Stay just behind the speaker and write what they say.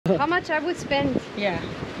How much I would spend? Yeah,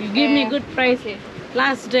 you give me good price. Okay.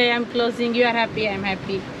 Last day I'm closing, you are happy, I'm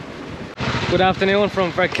happy. Good afternoon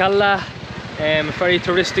from Varkala, a very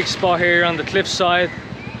touristic spot here on the cliffside,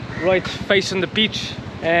 right facing the beach.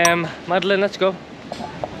 Madeline, let's go.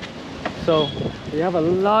 So we have a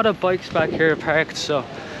lot of bikes back here parked. So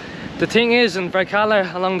the thing is, in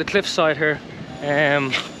Varkala along the cliffside here,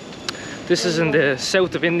 this is in the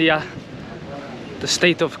south of India, the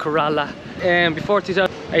state of Kerala. Before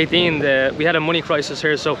 2018 we had a money crisis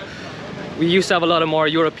here, so we used to have a lot of more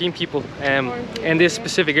European people in this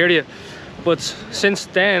specific area. But since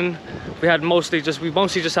then we mostly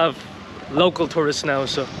just have local tourists now.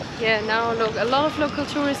 So yeah, now look, a lot of local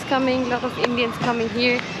tourists coming, a lot of Indians coming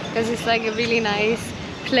here because it's like a really nice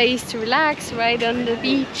place to relax right on the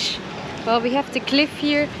beach. Well, we have the cliff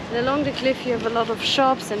here, and along the cliff you have a lot of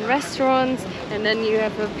shops and restaurants, and then you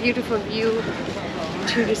have a beautiful view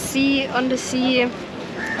to the sea, on the sea.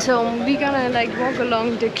 So we're gonna like walk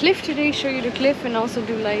along the cliff today, show you the cliff, and also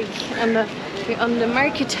do like on the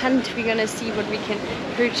market hunt. We're gonna see what we can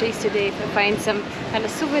purchase today, if we find some kind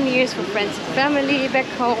of souvenirs for friends and family back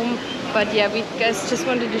home. But yeah, we guys just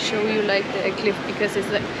wanted to show you like the cliff because it's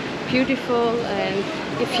like beautiful, and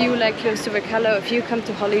if you like close to Varkala, if you come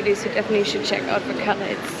to holidays, you definitely should check out Varkala.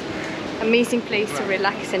 It's amazing place to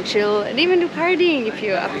relax and chill, and even do partying if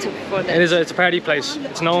you're up to for that. it's a party place.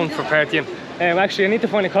 It's known for partying. Actually, I need to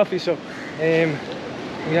find a coffee, so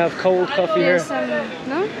we have cold coffee here.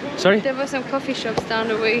 No? Sorry? There were some coffee shops down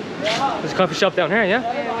the way. There's a coffee shop down here, yeah?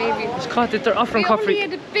 Yeah, maybe. They're offering We're coffee. only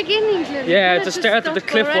at the beginning, Glen. Yeah, it's the start of the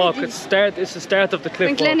cliff walk. Already. It's the start of the cliff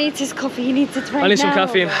When walk. Glen needs his coffee, he needs it right now. I need some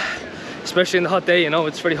caffeine, especially in the hot day, you know,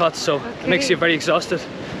 it's very hot, so it makes you very exhausted.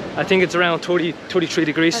 I think it's around 33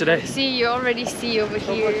 degrees today. See, you already see over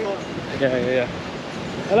here. Yeah.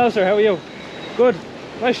 Hello, sir, how are you? Good.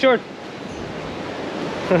 Nice shirt.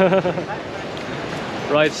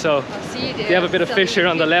 Right, so they have a bit of fish here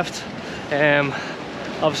on the left.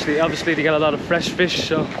 Obviously they get a lot of fresh fish,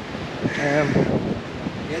 so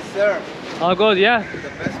Yes, sir. all good, yeah. The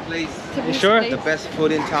best place. You sure? The best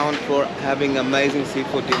food in town for having amazing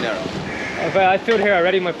seafood dinner. I feel here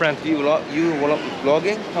already, my friend. You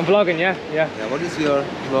vlogging? I'm vlogging, yeah. Yeah. What is your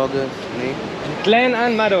vlogger's name? Glen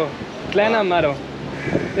and Mado. Glen and Mado.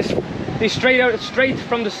 They straight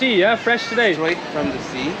from the sea, yeah? Fresh today. Straight from the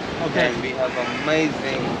sea. Okay. And we have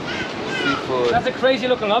amazing seafood. That's a crazy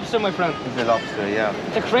looking lobster, my friend. It's a lobster, yeah.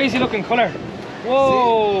 It's a crazy looking colour.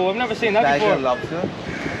 Whoa, I've never seen that Tiger before.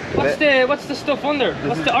 lobster. What's the stuff under?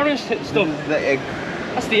 What's the orange stuff? This is the egg.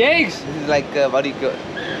 That's the eggs. This is like what do you call?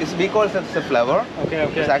 We call it the flower. Okay.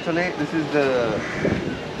 It's actually this is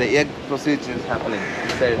the egg procedure is happening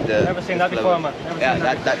inside the. Never seen that before, man.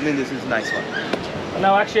 That means this is a nice one.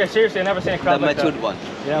 No, actually, seriously, I've never seen a crab The like that. matured one.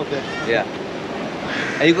 Yeah, okay. Yeah.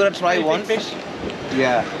 Are you gonna try Any big once? fish?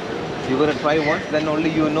 Yeah. You're gonna try once, then only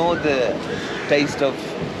you know the taste of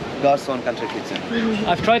God's own country kitchen.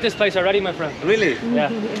 I've tried this place already, my friend. Really? Yeah.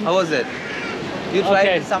 How was it? You tried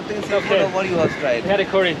Okay. something seafood Okay. or what you have tried? We had a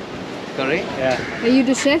curry. Curry? Yeah. Are you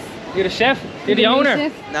the chef? You're the chef? You're the owner?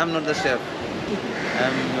 Chef? No, I'm not the chef.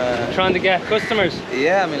 I'm Trying to get customers.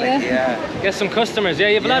 yeah, I mean like Get some customers. Yeah,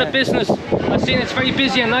 you have a lot of business. I've seen it's very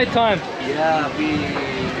busy at night time. yeah, we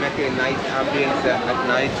make a nice ambience at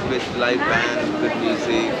night with live band, good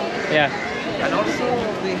music. Yeah. And also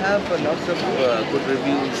we have lots of good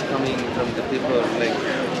reviews coming from the people, like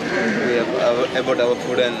we have about our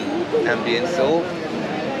food and ambience. So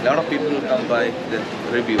a lot of people come by the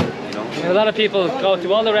review, you know. A lot of people go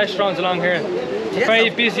to all the restaurants along here. It's a very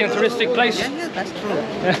busy and touristic place. Yeah, that's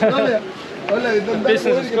true. The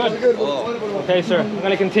business is good. Oh, Okay, sir. I'm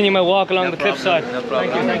going to continue my walk along no the problem, cliffside. no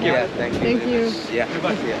problem. Thank you. Yeah, thank you. Thank very you.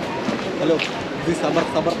 much. Yeah. Hello, this is Sabar.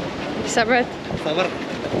 Sabrat.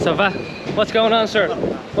 Ça va? What's going on, sir?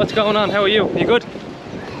 What's going on? How are you? You good?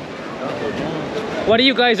 What are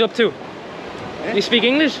you guys up to? You speak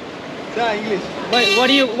English? Yeah, English. Wait,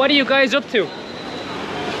 what are you guys up to?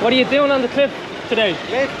 What are you doing on the cliff today?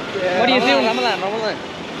 What are you doing? Ramadan.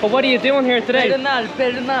 But what are you doing here today?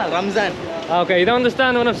 Ramzan. Okay, you don't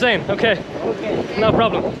understand what I'm saying. Okay. No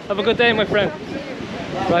problem. Have a good day, my friend.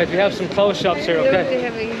 Right, we have some clothes shops here, Look, okay?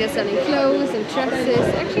 they're selling clothes and dresses.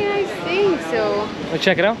 Actually, nice thing. So We'll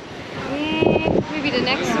check it out. maybe the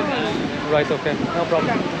next one. Right, okay. No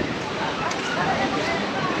problem.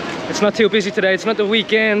 It's not too busy today. It's not the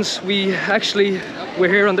weekends. We're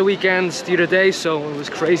here on the weekends the other day, so it was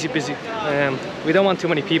crazy busy. We don't want too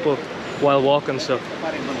many people while walking, so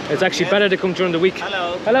it's actually better to come during the week.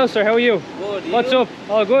 Hello. Hello, sir. How are you? Good. What's up?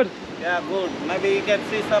 All good? Yeah, good. Maybe you can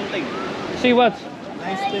see something. See what?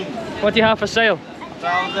 Nice thing. What do you have for sale?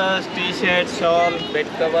 Trousers, t-shirt, shawl, bed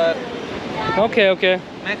cover. Okay, okay.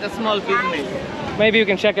 Make a small business. Maybe you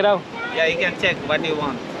can check it out. Yeah, you can check what you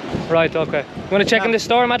want. Right, okay. You want to check in the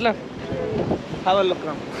store, Madeline? Have a look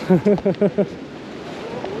around.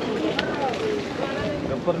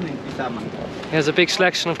 There's a big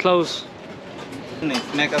selection of clothes.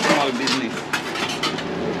 Make a small business.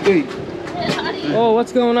 Oh,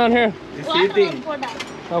 what's going on here? This eating.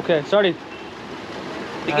 Okay, sorry.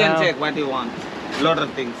 You can check what you want. Lot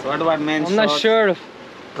of things. What about men's I'm not shorts, sure if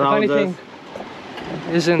trousers?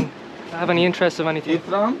 anything I have any interest of anything. You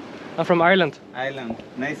from? I'm from Ireland. Ireland.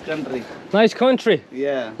 Nice country. Nice country.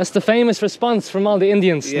 Yeah. That's the famous response from all the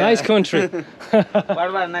Indians. Yeah. Nice country. What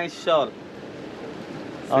about nice shawl?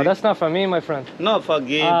 Oh, that's not for me, my friend. No, for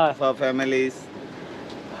gift, for families.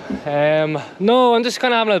 No, I'm just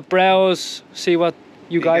kind of having a browse, see what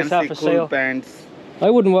you guys can have see for cool sale. pants. I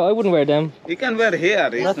wouldn't wear them. You can wear here.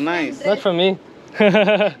 It's nice. Not for me.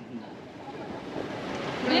 It's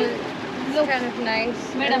kind of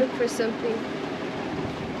nice. I look for something.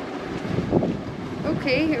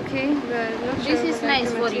 Okay, okay, but not sure. This is what I like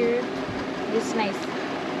nice the for you. material. This is nice.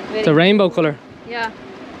 It's a rainbow color. Yeah.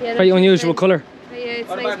 Yeah. Very that's unusual nice. color. Yeah, it's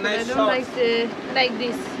What nice, about but I nice don't socks? like the. Like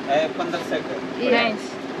this. 15 seconds. Yeah. Nice.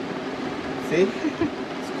 See?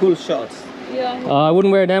 School shorts. Yeah. I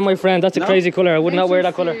wouldn't wear them, my friend. That's a No? crazy color. I would not wear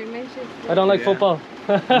that color. Manchester. I don't like Yeah. football.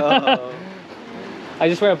 Oh, I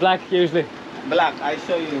just wear black usually. black. I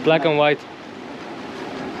show you. Black and white.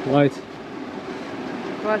 White.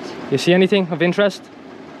 What? You see anything of interest?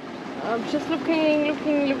 I'm just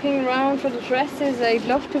looking around for the dresses. I'd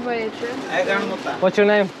love to buy a dress. I got Muta. What's your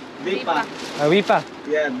name? Deepa. Awipa.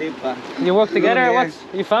 Yeah, Deepa. You work together? Yeah. What's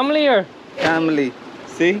you family or? Family.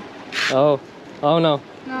 See? Oh. Oh no.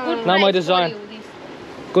 No. Not my design.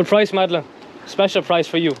 Good price, Madeline. Special price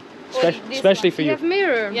for you. Especially for Do you you. have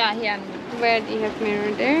mirror? Yeah, here. Where do you have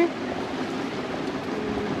mirror there?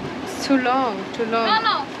 It's too long. Too long. No,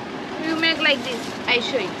 no. You make like this. I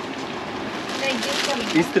show you. Like this for me.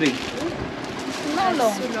 These three. No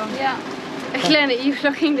long. too long. Yeah. Glen, you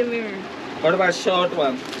blocking the mirror. What about short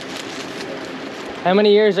one? How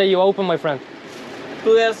many years are you open, my friend? 2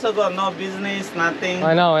 years ago, no business, nothing.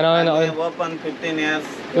 I know. We have opened 15 years.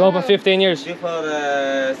 You open 15 years. Before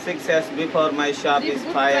 6 years before my shop This is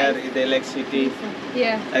good fire, price. the electricity.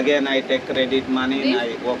 Yeah. Again, I take credit money and I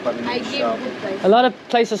This open I new give shop. good price. A lot of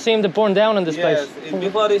places seem to burn down in this Yes, place.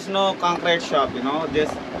 before is no concrete shop, you know,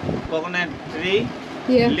 just coconut tree,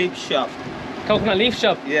 Yeah. leaf shop. Coconut leaf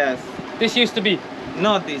shop. Yes, This used to be.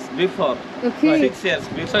 not this, before. Okay. 6 years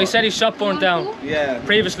before. So he said his shop burned down Yeah,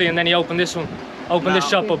 previously, and then he opened this one. Opened this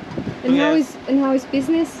Now. shop up. And how Yes. is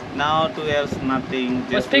business? now 2 years nothing.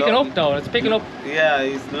 It's Just picking local- up now. It's picking up. Yeah,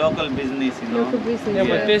 it's local business, you know. Local business. Yeah,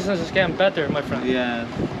 Yeah. but business is getting better, my friend. Yeah,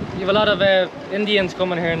 You have a lot of Indians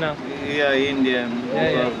coming here now. yeah, Indian. Yeah,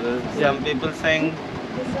 yeah. Because, Yeah. Some people saying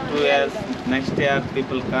 2 years, next year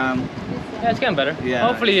people come. Yeah, it's getting better. Yeah,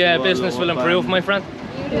 Hopefully, it's all business will open. improve, my friend.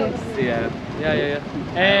 Yes. Yeah, Yeah.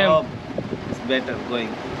 I hope it's better going.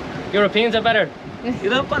 Europeans are better.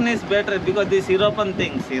 European is better because these European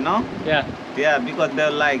things, you know. Yeah, Yeah, because they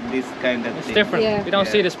like this kind of it's thing. different. Yeah. We don't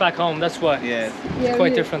Yeah. see this back home. That's why. Yes, Yeah,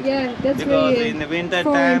 quite different. Yeah, that's because why. in the winter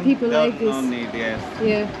foreign time, people there's like no this. need. Yes,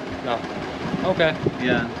 Yeah. No. Okay.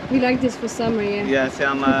 yeah, We like this for summer. Yeah. yeah,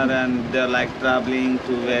 summer and they like traveling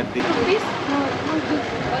to wear the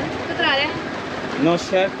no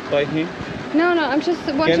shirt by him. No, I'm just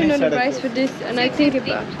watching I on the set it price for- for this, and I think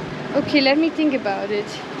about. Okay, let me think about it.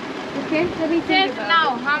 Okay, let me think Take about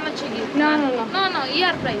now. it. How much you give? No. No,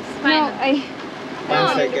 year price. No, Final. I.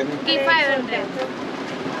 1 second. Give 500.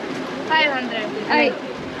 500.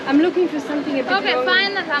 I'm looking for something a bit Okay, lower.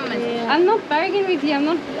 final how much? I'm not bargaining with you.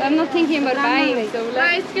 I'm not thinking about buying. So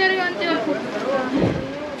Price carry on to.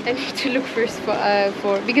 I need to look first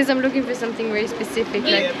for because I'm looking for something very specific.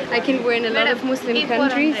 Like I can wear in a lot of Muslim Give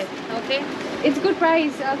countries. 400. Okay. It's good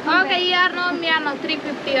price. I'll come Okay, you are no, me are no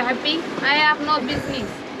 350 happy. I have no business.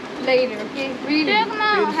 back later. Okay, really. Take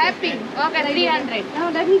now, happy. Okay, 300. No,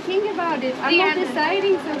 let me think about it. I'm not 300.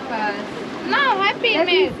 deciding so fast. No, happy Let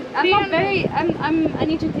me, man. I'm not 300. very. I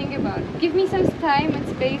need to think about it. Give me some time and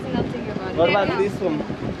space, and I'll think about What it. about this one?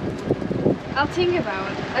 I'll think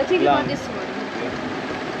about it. I'll think Long. about this one.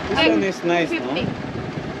 This one is nice, 50. no?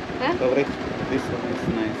 Huh? Fabric. This one is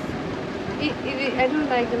nice. I don't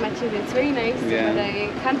like the material. It's very nice, Yeah. but I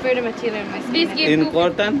can't wear the material in my skin. This give In 250.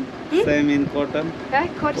 cotton, same in cotton. Yeah,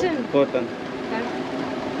 cotton. Cotton.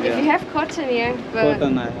 If Yeah. you have cotton, yeah, but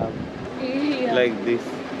Cotton I have Yeah. like this.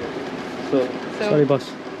 So so Sorry,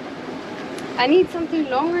 boss. I need something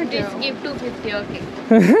longer Just though. give 250, okay.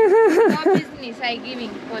 No business, I giving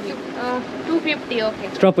for you. 250, okay.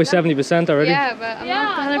 It's dropped by 70% already. Yeah, but I'm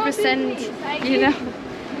not no 100%, business, I you give know.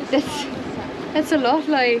 That's a lot,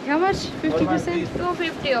 like, how much? 50%?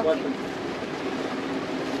 250, okay.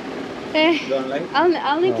 Don't like?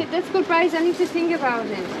 I'll need to, that's good price, I need to think about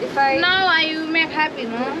it. If I... Now I make happy,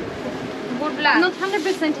 no? Good luck. I'm not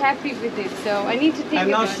 100% happy with it, so I need to think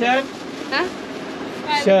And now about shirt? it. Huh?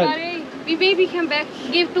 Shirt. Sorry, we maybe come back.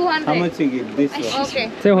 Give 200. How much you give? This one.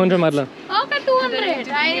 Okay. 200, Madeleine. Okay, 200.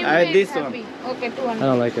 I this one. happy. Okay, I 200.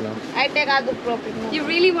 don't like it now. I take other profit. No. You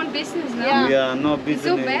really want business now? Yeah. Yeah, no It's business.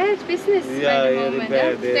 so bad, business Yeah, at the very moment.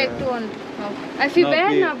 bad. Take Yeah. 200. Okay. I feel No bad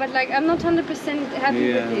big- now, but like I'm not 100% happy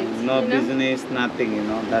Yeah, with it. no you know? business, nothing, you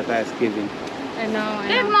know, that I was giving. I know,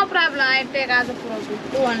 Take I know. no problem. I take other profit.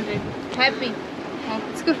 200. Happy.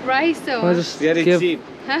 It's good price though. Wanna just Very give, cheap.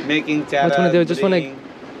 Huh? Making chara. What you wanna do? Just wanna- bringing-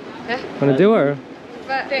 wanna do or?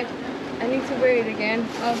 But Take. I need to wear it again.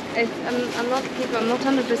 Oh. I'm not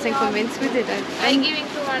 100% convinced with it. I giving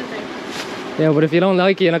 200. Yeah, but if you don't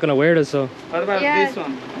like it, you're not gonna wear it, so. What about Yeah. this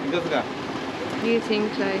one? Durga. What do you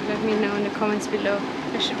think? Like, let me know in the comments below.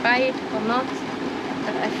 If I should buy it or not.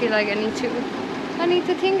 But I feel like I need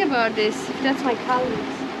to think about this. If that's my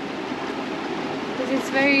colors. Because it's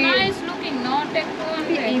very Nice looking. No, take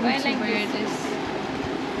be 200. able I to like wear this. this.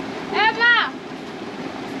 Emma!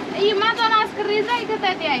 ये मत आना खरीदा इधर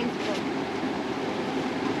तक आई इसको.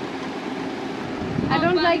 I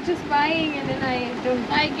don't like just buying and then I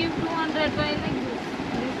don't. I give 200. I like this.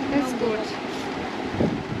 That's good.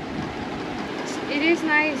 It is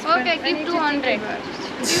nice. but Okay, I give need to think 200. about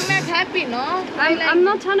it. You make happy, no? I'm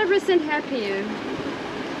not 100% happy.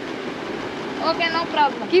 Okay, no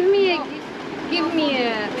problem. Give me a.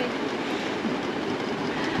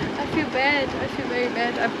 I feel bad. I feel very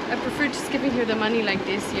bad. I prefer just giving her the money like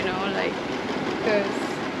this, you know, like, because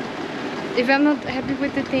if I'm not happy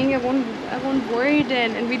with the thing, I won't wear it,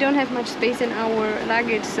 and we don't have much space in our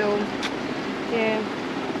luggage, so yeah.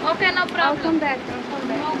 Okay, no problem. I'll come back.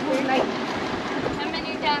 No good. Like, how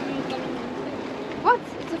many times you come? What?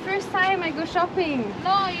 It's the first time I go shopping.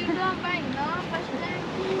 No, you don't buy. No, first time.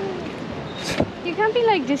 You can't be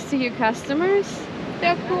like this to your customers.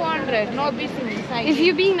 Take 200. No business. I If give.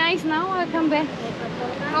 you be nice now, I'll come back.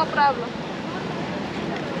 No problem.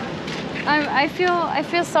 I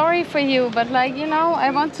feel sorry for you, but like, you know, I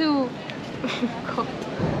want to. God,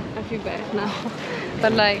 I feel bad now.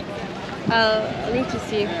 But like, I'll need to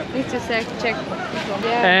see. Need to check.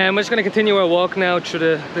 Yeah. We're just gonna continue our walk now through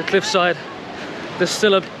the cliffside. There's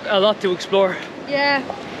still a lot to explore. Yeah.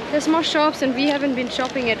 There's more shops, and we haven't been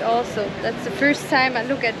shopping at all. So that's the first time I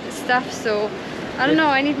look at the stuff. So I don't know.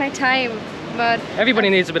 I need my time, but. Everybody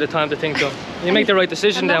needs a bit of time to think though. You make the right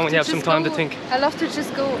decision I then love when to you have some just time to go- think. I love to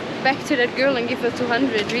just go back to that girl and give her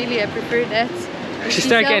 200. Really, I prefer that. And She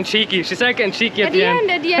started sells- getting cheeky. She started getting cheeky At the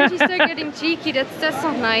end, she started getting cheeky. That's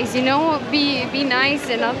not nice, you know. Be nice,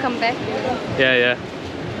 and I'll come back. You know? Yeah.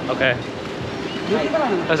 Okay.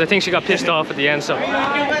 Because I think she got pissed off at the end, so.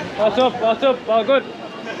 What's up? What's up? All good.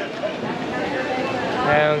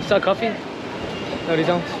 Sell coffee? No, they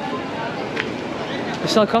don't. They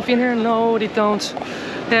sell coffee in here? No, they don't.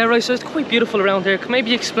 Yeah, right, so it's quite beautiful around here. Can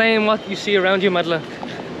maybe explain what you see around you, Madeleine?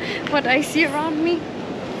 What I see around me,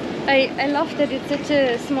 I love that it's such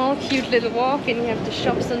a small, cute little walk, and you have the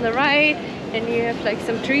shops on the right, and you have like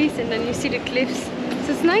some trees, and then you see the cliffs.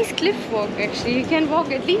 So it's a nice cliff walk actually. You can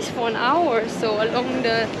walk at least for an hour or so along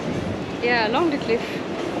the cliff.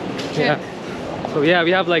 Yeah. So yeah,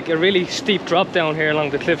 we have like a really steep drop down here along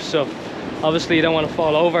the cliff, so obviously you don't want to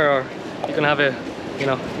fall over, or you're gonna have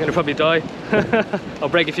you're gonna probably die or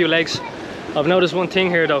break a few legs. I've noticed one thing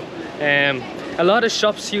here though. A lot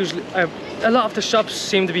of the shops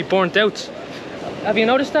seem to be burnt out. Have you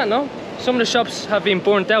noticed that? No? Some of the shops have been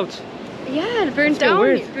burnt out. Yeah, burned bit down.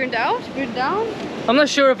 weird. Burned out. Burned down. I'm not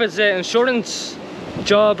sure if it's an insurance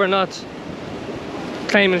job or not.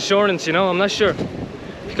 Claim insurance, you know, I'm not sure.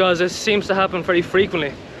 Because it seems to happen very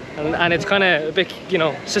frequently. And it's kind of a bit,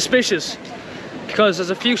 suspicious. Because there's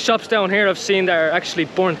a few shops down here I've seen that are actually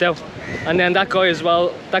burnt out. And then that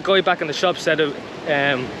guy back in the shop said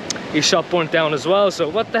his shop burnt down as well. So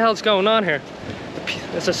what the hell's going on here?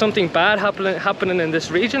 Is there something bad happening in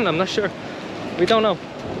this region? I'm not sure. We don't know.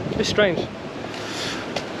 It's strange.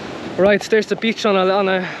 Right, there's the beach on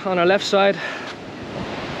our left side.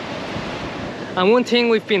 And one thing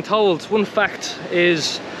we've been told, one fact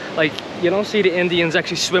is, like, you don't see the Indians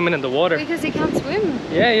actually swimming in the water. Because they can't swim.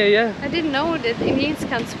 Yeah. I didn't know that Indians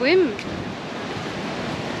can't swim.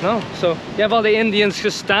 No? So you have all the Indians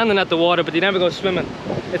just standing at the water, but they never go swimming.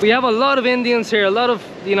 We have a lot of Indians here, a lot of,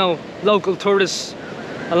 you know, local tourists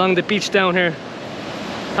along the beach down here,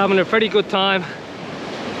 having a pretty good time.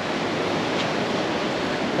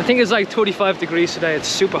 I think it's like 35 degrees today. It's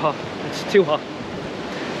super hot. It's too hot.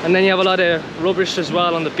 And then you have a lot of rubbish as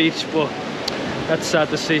well on the beach, but that's sad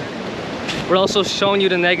to see. We're also showing you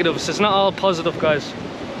the negatives. It's not all positive, guys.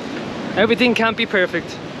 Everything can't be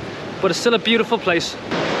perfect, but it's still a beautiful place.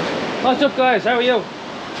 What's up, guys? How are you?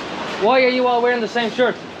 Why are you all wearing the same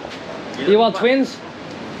shirt? Are you all twins?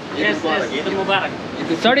 Yes, Mubarak.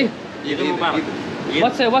 Sorry?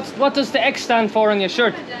 Mubarak. What does the X stand for on your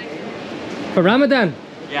shirt? For Ramadan?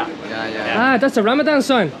 Yeah. Ah, that's a Ramadan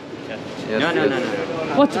sign. No.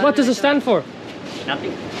 What does it stand for?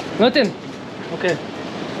 Nothing. Nothing? Okay.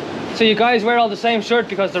 So you guys wear all the same shirt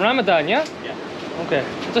because the Ramadan, yeah? Yeah. Okay.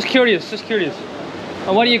 Just curious, just curious.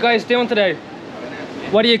 And what are you guys doing today?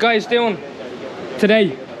 What are you guys doing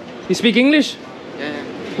today? You speak English? Yeah.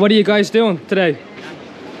 What are you guys doing today?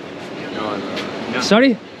 No.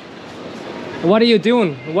 Sorry? What are you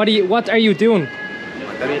doing? What are you doing? What are you doing?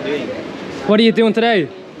 What are you doing today?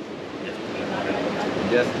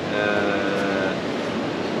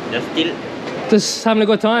 Just still. Just having a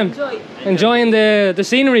good time. Enjoying the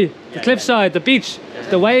scenery, the cliffside, the beach,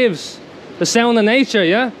 the waves, the sound of nature,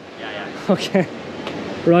 yeah? Yeah. Okay.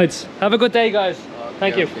 Right. Have a good day, guys.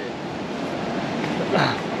 Thank you.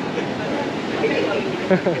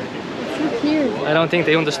 So cute. I don't think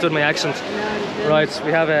they understood my accent. Right,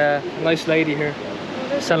 we have a nice lady here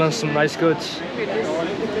selling some nice goods.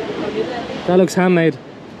 That looks handmade.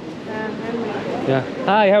 Yeah.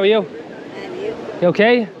 Hi, how are you? You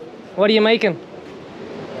okay? What are you making?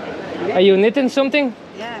 Are you knitting something?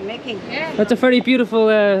 Yeah, making. That's a very beautiful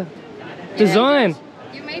design.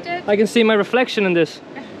 You made it? I can see my reflection in this.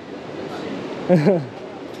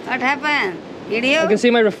 What happened? Video? I can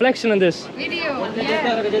see my reflection in this. Video.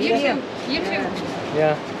 Yeah. YouTube.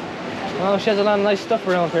 Yeah. Oh, she has a lot of nice stuff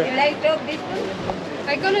around You here. like to this one?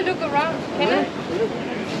 I'm gonna look around. Can I?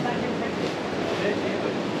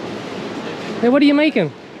 Hey, what are you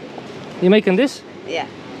making? You making this? Yeah.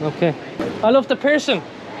 Okay. I love the person.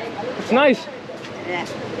 It's nice. Yeah.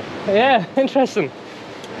 Yeah, interesting.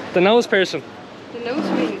 The nose person. The nose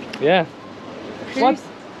ring. Yeah. What?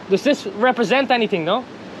 Does this represent anything, no?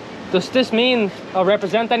 Does this mean or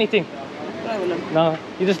represent anything? Problem. No.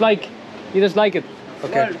 You just like it.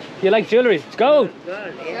 Okay. Gold. You like jewelry? It's gold.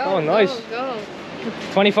 Good. Yeah. Oh, nice. Go.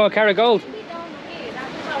 24 karat gold.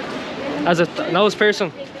 As a nose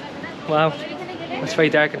person. Wow. It's very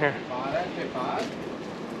dark in here.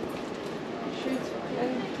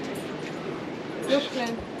 Look,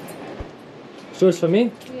 Glen. Shirts for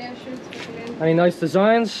me. Yeah, shoots for Glen. Any nice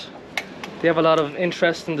designs? They have a lot of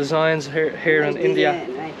interesting designs here in India.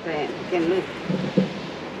 My friend, you can look.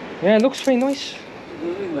 Yeah, it looks very nice.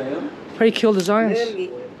 Very cool designs. Really.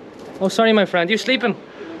 Oh, sorry, my friend. You sleeping?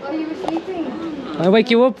 Oh, you were sleeping? I wake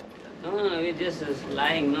you up. No, we're just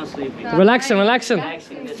lying, not sleeping. Relaxing. Relaxing.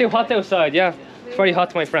 It's too hot outside, yeah. It's very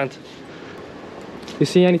hot, my friend. You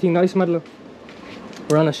see anything nice, Madeline?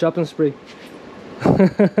 We're on a shopping spree.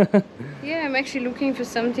 Yeah, I'm actually looking for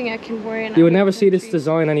something I can wear. In You would other never see this countries.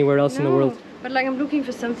 design anywhere else in the world. But like I'm looking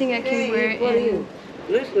for something I can wear For in. you.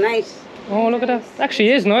 Looks nice. Oh, look at that. Actually,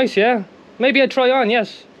 it is nice, yeah. Maybe I'd try on,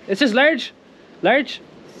 yes. Is this large? Large?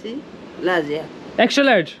 See? Large, yeah. Extra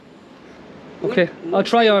large? Okay, I'll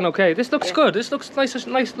try on, okay. This looks good. This looks nice,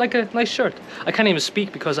 like a nice shirt. I can't even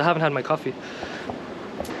speak because I haven't had my coffee.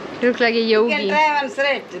 You look like a You can yogi. try one shirt.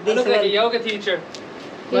 I This look like a one. yoga teacher.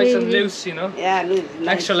 Nice and loose, you know. Yeah, loose. Nice.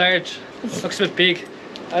 Extra large. Looks a bit big.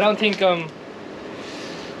 I don't think And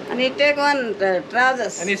you take one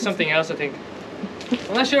trousers. I need something else, I think.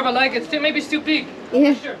 I'm not sure if I like it. Maybe it's too big. I'm Yeah.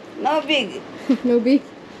 not sure. No big. No big.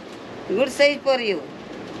 Good size for you.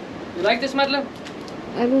 You like this, Madeline?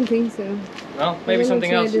 I don't think so. No, maybe I'm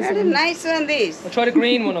something gonna else. try this. That is nice one, this. I'll try the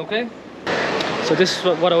green one, okay? So this is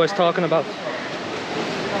what I was talking about.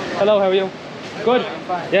 Hello, how are you? Good?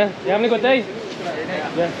 Yeah? You having a good day?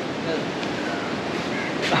 Yeah.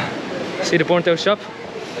 See the burnt out shop?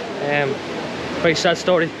 Very sad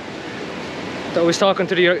story. I was talking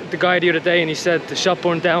to the guy the other day and he said the shop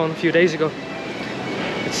burned down a few days ago.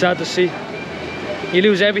 It's sad to see. You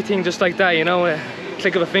lose everything just like that, you know, a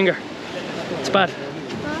click of a finger. It's bad.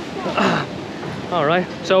 Alright,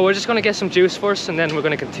 so we're just going to get some juice first and then we're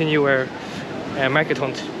going to continue our market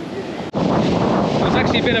hunt. So it's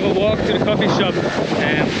actually a bit of a walk to the coffee shop.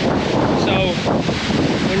 So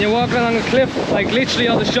when you're walking along the cliff, like literally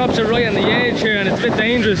all the shops are right on the edge here and it's a bit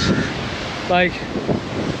dangerous. Like,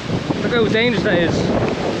 look how dangerous that is.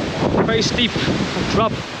 Very steep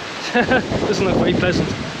drop. Doesn't look very pleasant.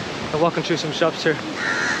 I'm walking through some shops here.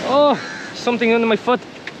 Oh, something under my foot.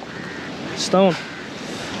 Stone.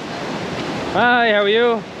 Hi, how are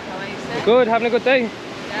you? How are you, sir? Good, having a good day?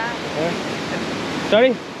 Yeah. Sorry?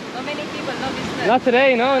 Not many people, no business. Not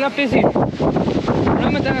today, no, not busy.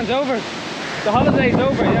 Ramadan's over. The holiday's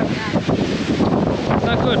over, yeah. It's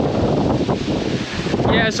not good.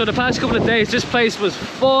 Yeah, so the past couple of days, this place was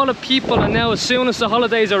full of people, and now as soon as the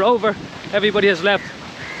holidays are over, everybody has left.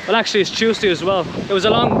 Well, actually, it's Tuesday as well. It was a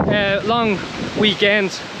long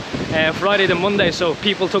weekend, Friday to Monday, so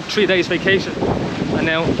people took 3 days vacation, and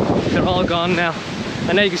now they're all gone now.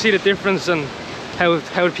 And now you can see the difference and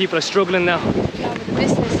how people are struggling now. Yeah, with the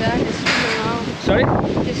business, they struggle now. Sorry?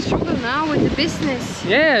 They struggle now with the business.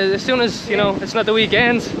 Yeah, as soon as, you know, it's not the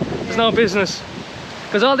weekends, there's no business.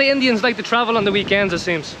 Because all the Indians like to travel on the weekends, it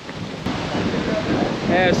seems.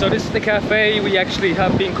 So this is the cafe. We actually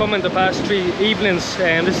have been coming the past 3 evenings,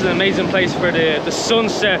 and this is an amazing place for the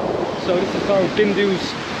sunset. So this is called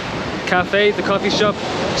Bindu's Cafe, the coffee shop.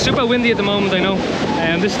 Super windy at the moment, I know.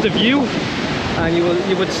 And this is the view, and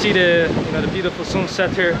you would see the the beautiful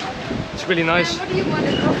sunset here. It's really nice. What do you want?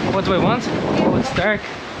 What do I want? Oh, it's dark.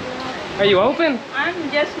 Are you open? I'm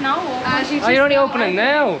just now open. Oh, you're only opening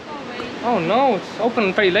now. Oh no, it's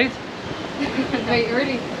opening very late. Very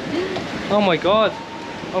early. Oh my god.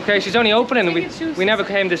 Okay, she's only opening. We never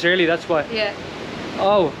came this early, that's why. Yeah.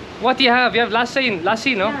 Oh, what do you have? You have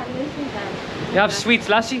lassi, no? Yeah, listen time. You have sweet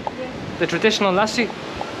lassi? The traditional lassi?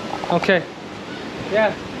 Okay.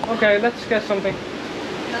 Yeah, okay, let's get something.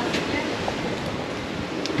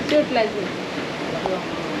 Sweet lassi.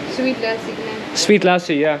 Sweet lassi, Glen. Sweet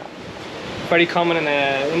lassi, yeah. Very common in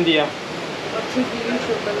India. Or to the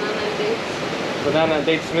usual banana and dates. Banana and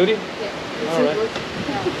date smoothie? Yeah. It's All right. so good.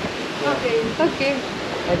 Okay. Okay.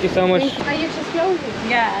 Thank you so much. Are you just closing?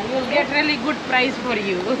 Yeah, you'll get really good price for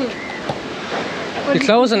you. You're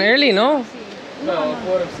closing early, no? No,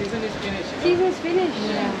 for season is finished. Season's finished.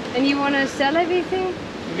 Yeah. And you want to sell everything?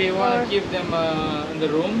 We want to keep them in the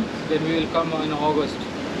room. Then we will come in August.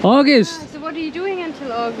 August? So what are you doing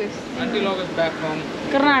until August? Until August back home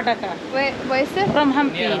Karnataka. Where is that? From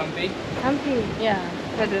Hampi. near Hampi. Hampi. Yeah.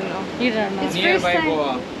 I don't know. You don't know. It's Nearby first time.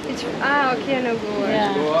 Goa. It's okay, I know Goa.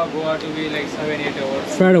 Yeah. Goa to be like 7-8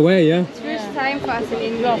 hours. Far away, yeah. It's first time for us in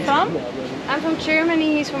You're India. from? I'm from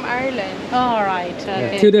Germany, he's from Ireland. All right.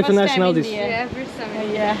 Okay. Two different First time nationalities. India. Yeah, first time in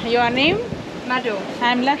India. Yeah. Your name? Mado.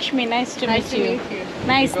 I'm Lakshmi. Nice to Nice to meet you. meet you.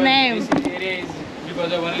 Nice Because name. This area is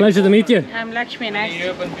because of only Pleasure to meet you. I'm Lakshmi. Many Nice.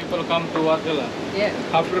 European people come to Varkala. Yeah,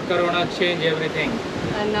 After Corona, change everything.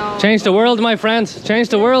 I know. Change the world, my friends. Change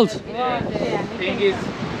the world. Thing is,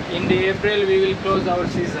 in the April we will close our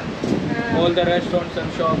season. All the restaurants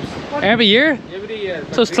and shops Every year? every year.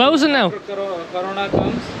 So it's closing now? After Corona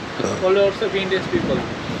comes, all sorts of Indian people.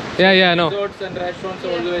 Yeah, yeah, I know. Resorts and restaurants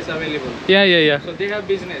are always available. Yeah, yeah, yeah. So they have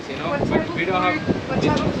business, you know, What type but of we don't work? have What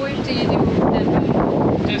type of work do you do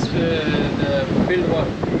then? just the field work.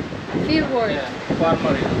 Field work. Yeah,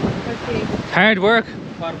 farmer, you know. Okay. Hard work.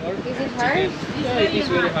 Farmer. Is it hard? Yeah, it is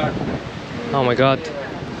very hard. Oh my god.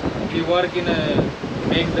 We work in a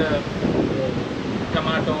make the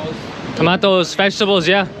tomatoes. Tomatoes, vegetables,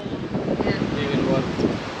 yeah. Yeah. They will work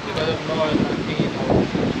because of nothing in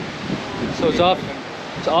our. So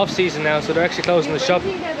it's off season now, so they're actually closing the shop.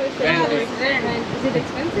 Renting that or selling it? Is it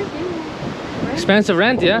expensive? Yeah. Right? Expensive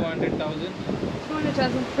rent, yeah? 200,000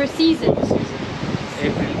 200,000 per season.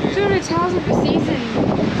 April. 200,000 per season.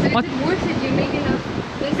 So What? is it worth it? You make enough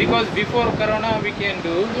business? Because before Corona we can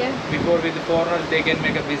do, Yeah. before with the foreigners they can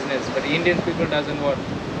make a business, but Indian people doesn't work.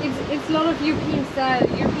 It's a lot of European style.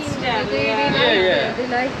 European Style, they yeah. like Yeah, yeah. that. They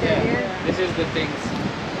like that, yeah. This is the things.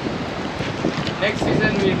 Next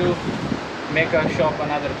season we do make a shop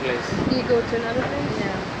another place. You go to another place?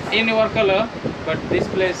 Yeah. In Varkala, but this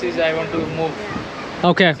place is I want to move.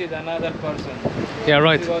 Okay. This is another person. Yeah,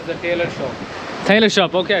 right. This was the tailor shop. Tailor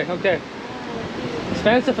shop, okay, okay.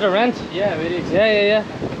 Expensive for the rent? Yeah, very expensive. Yeah, yeah,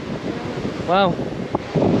 yeah. Wow.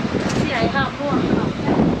 See, I have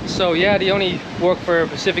one. So yeah, they only work for a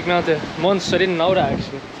specific amount of months. I didn't know that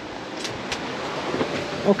actually.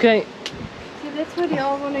 Okay. See, that's why they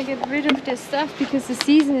all want to get rid of their stuff because the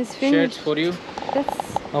season is Shirts finished. for you.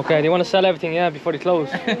 That's Okay, they want to sell everything, yeah, before they close.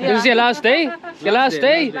 This is your last day? Your last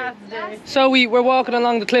day? So we're walking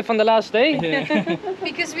along the cliff on the last day?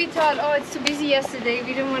 because we thought, oh, it's too busy yesterday.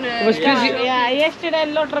 We don't want to. It was busy. Yeah, yesterday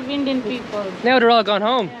a lot of Indian people. Now they're all gone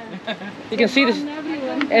home. You can see this.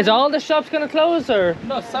 Is all the shops going to close or?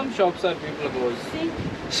 No, some shops are people goes.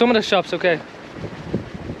 Some of the shops, okay.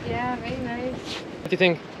 Yeah, very nice. What do you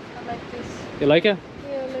think? I like this. You like it?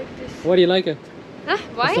 Yeah, I like this. Why do you like it? Huh?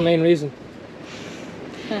 What's Why? the main reason?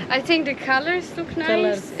 I think the colors look nice.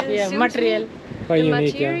 Colors, and yeah, suits material. me. Quite The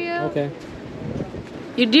unique, material. yeah. Okay.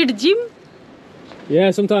 You did gym?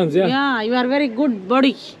 Yeah, sometimes, yeah. Yeah, you are very good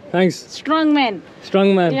body. Thanks. Strong man.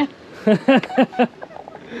 Strong man. Yeah.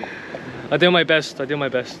 I do my best. I do my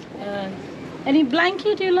best. Any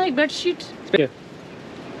blanket you like? Bed sheet? Yeah.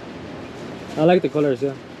 I like the colors,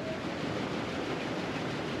 yeah.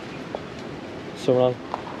 So wrong.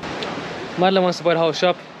 Madeline wants to buy the whole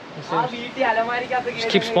shop. She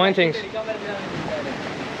keeps buying things.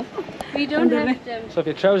 We don't have them. So if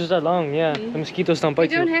your trousers are long, yeah, the mosquitoes don't We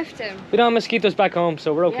bite you. don't have them. We don't have mosquitoes back home,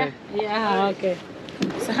 so we're okay. Yeah, okay.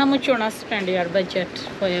 So how much you wanna spend your budget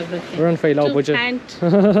for everything? We're on very low budget.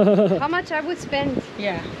 How much I would spend?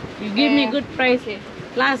 Yeah. You give me good price.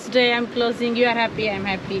 Last day I'm closing, you are happy, I'm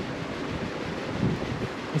happy.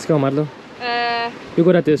 Let's go, Madeline. Uh, You're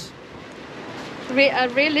good at this. a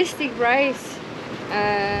realistic price.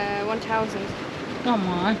 1,000. Come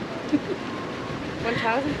on.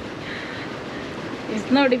 1,000? It's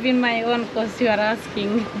not even my own cost you are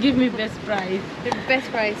asking. Give me best price. The best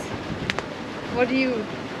price.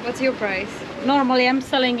 What's your price? Normally I'm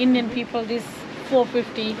selling Indian people this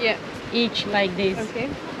 450 Yeah. each like this. Okay.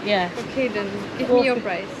 Yeah. Okay then. Give me your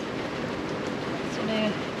price.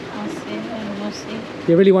 Today, I'll see, no see.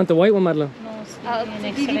 You really want the white one, Madeline? No see.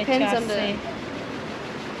 It depends on the.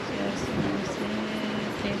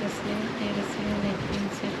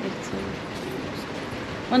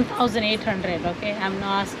 $1,800, okay? I'm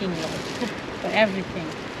not asking you for everything.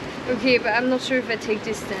 Okay, but I'm not sure if I take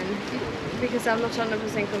this then. Because I'm not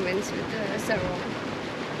 100% convinced with the sarong.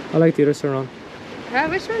 I like the other sarong.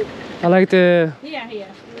 Which one? I like the Yeah.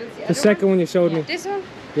 the second one you showed me. This one?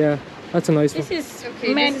 Yeah, that's a nice one. This is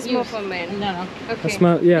Okay, men this is more use. for men. No. Okay. That's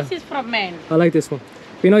my, yeah, This is from men. I like this one.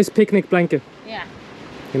 Be a nice picnic blanket, Yeah.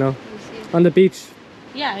 you know, on the beach.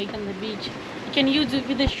 Yeah, you can the beach. You can use it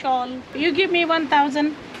with a shawl. You give me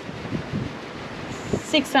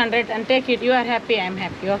 1,600 and take it. You are happy, I'm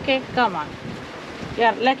happy, okay? Come on.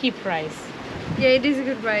 Your lucky price. Yeah, it is a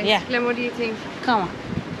good price. Yeah. Glen, what do you think? Come on.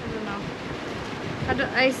 I don't know.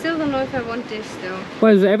 I still don't know if I want this though.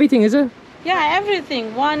 Well, is it everything, is it? Yeah,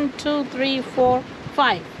 everything. 1, 2, 3, 4,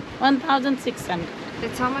 5. 1,600.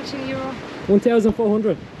 That's how much in euro?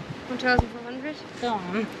 1,400. 1,400? Come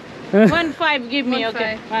on. 1,500 give me, 1,500.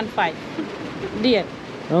 okay? 1,500. Dear.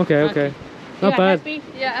 Okay. You Not are bad. happy?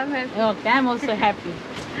 Yeah, I'm happy. Okay, I'm also happy.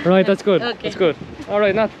 Right, that's good. Okay. That's good. All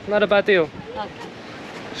right, not a bad deal. Okay.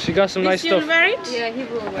 She got some nice You'll stuff. wear it? Yeah, he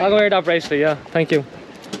will I'll wear. go wear that bracelet. Yeah, thank you.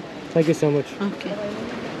 Thank you so much. Okay.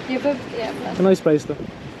 You will, yeah. A nice bracelet.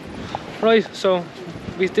 Right, so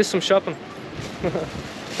we did some shopping.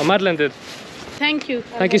 Well, Madeline did. Thank you.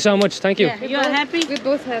 Thank you so much. Thank you. Yeah, you are happy? We're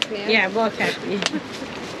both happy. Yeah. Yeah, both happy.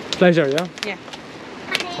 Pleasure. Yeah. Yeah.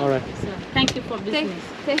 All right. So, thank you for business.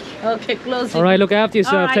 Thank you. Okay, close. All right. Look after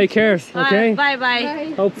yourself. All right. Take care. Okay. Bye.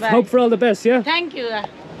 Bye. Bye. Hope for all the best. Yeah. Thank you.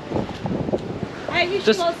 I wish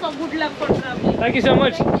Just- you also good luck for traveling. Thank you so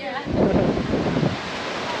much. Yeah.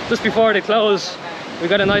 Just before they close, we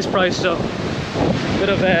got a nice price. So bit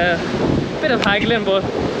of haggling, but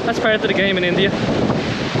that's part of the game in India.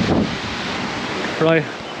 Right.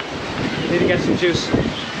 Need to get some juice.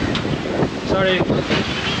 Sorry.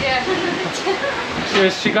 Yeah.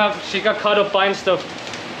 She got caught up buying stuff.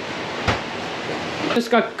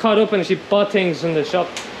 Just got caught up and she bought things in the shop.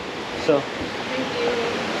 So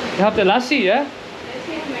you have the lassi, yeah?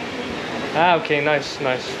 Ah, okay, nice.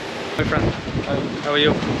 My friend, how are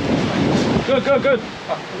you? Good.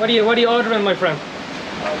 What are you ordering, my friend?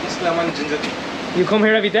 Just lemon ginger tea. You come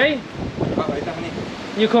here every day?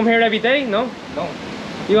 You come here every day? No? No.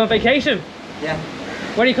 You on vacation? Yeah.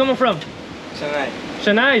 Where are you coming from? Chennai.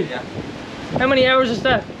 Chennai? Yeah. How many hours is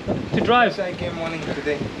that to drive? I came morning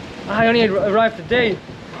today. I only arrived today.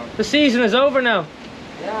 The season is over now.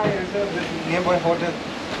 Yeah, I reserved the nearby hotel.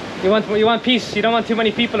 You want peace. You don't want too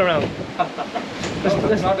many people around. No,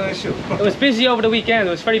 that's not an issue. It was busy over the weekend.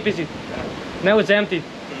 It was very busy. Now it's empty.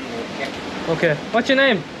 Okay. What's your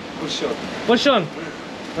name? Good shot. Bushan.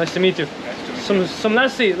 Nice to meet you. Nice to meet Some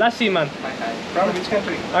lassi man. Hi. From which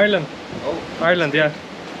country? Ireland. Oh. Ireland, yeah.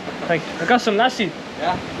 Thank you. I got some lassi.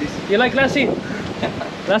 Yeah, this. You like lassi?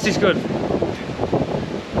 Lassi's good.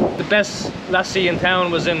 The best lassi in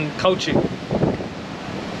town was in Kochi.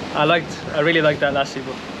 I really liked that lassi,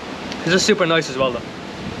 but it's just super nice as well though.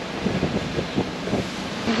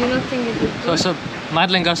 I do not think it would So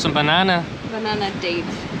Madeline got some banana. banana date.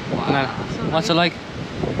 Wow. Banana. What's it like?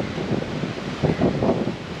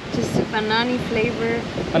 Just a banana flavor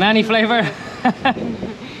Banana flavor.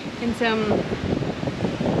 and some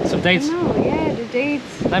Dates. No, yeah, the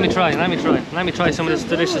dates. Let me try some of this So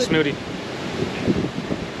delicious good. smoothie.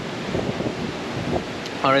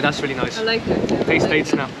 Alright, that's really nice. I like it.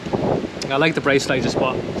 Bracelets now. I like the bracelet I just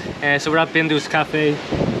bought. So we're at Bindu's Cafe,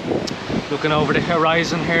 looking over the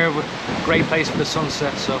horizon here, with great place for the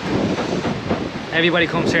sunset. So everybody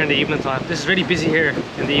comes here in the evening time. This is really busy here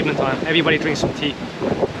in the evening time. Everybody drinks some tea.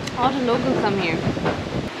 All the locals come here.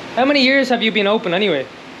 How many years have you been open anyway?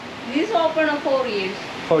 This is open for 4 years.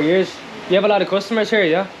 4 years. You have a lot of customers here,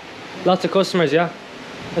 yeah? Lots of customers, yeah?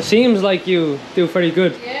 It seems like you do very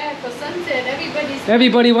good. Yeah, for sunset,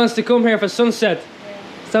 Everybody wants to come here for sunset. Yeah.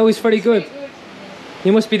 It's always very good.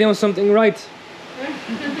 You must be doing something right.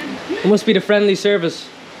 It must be the friendly service.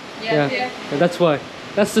 Yeah. Yeah, that's why.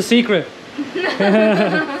 That's the secret. It's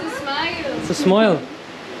a smile. It's a smile.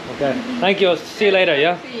 Okay. Thank you. I'll see you later,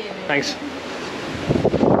 yeah? See you later. Thanks.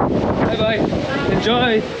 Bye bye.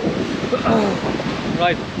 Enjoy.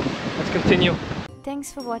 Right, let's continue.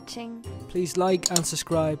 Thanks for watching. Please like and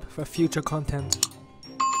subscribe for future content.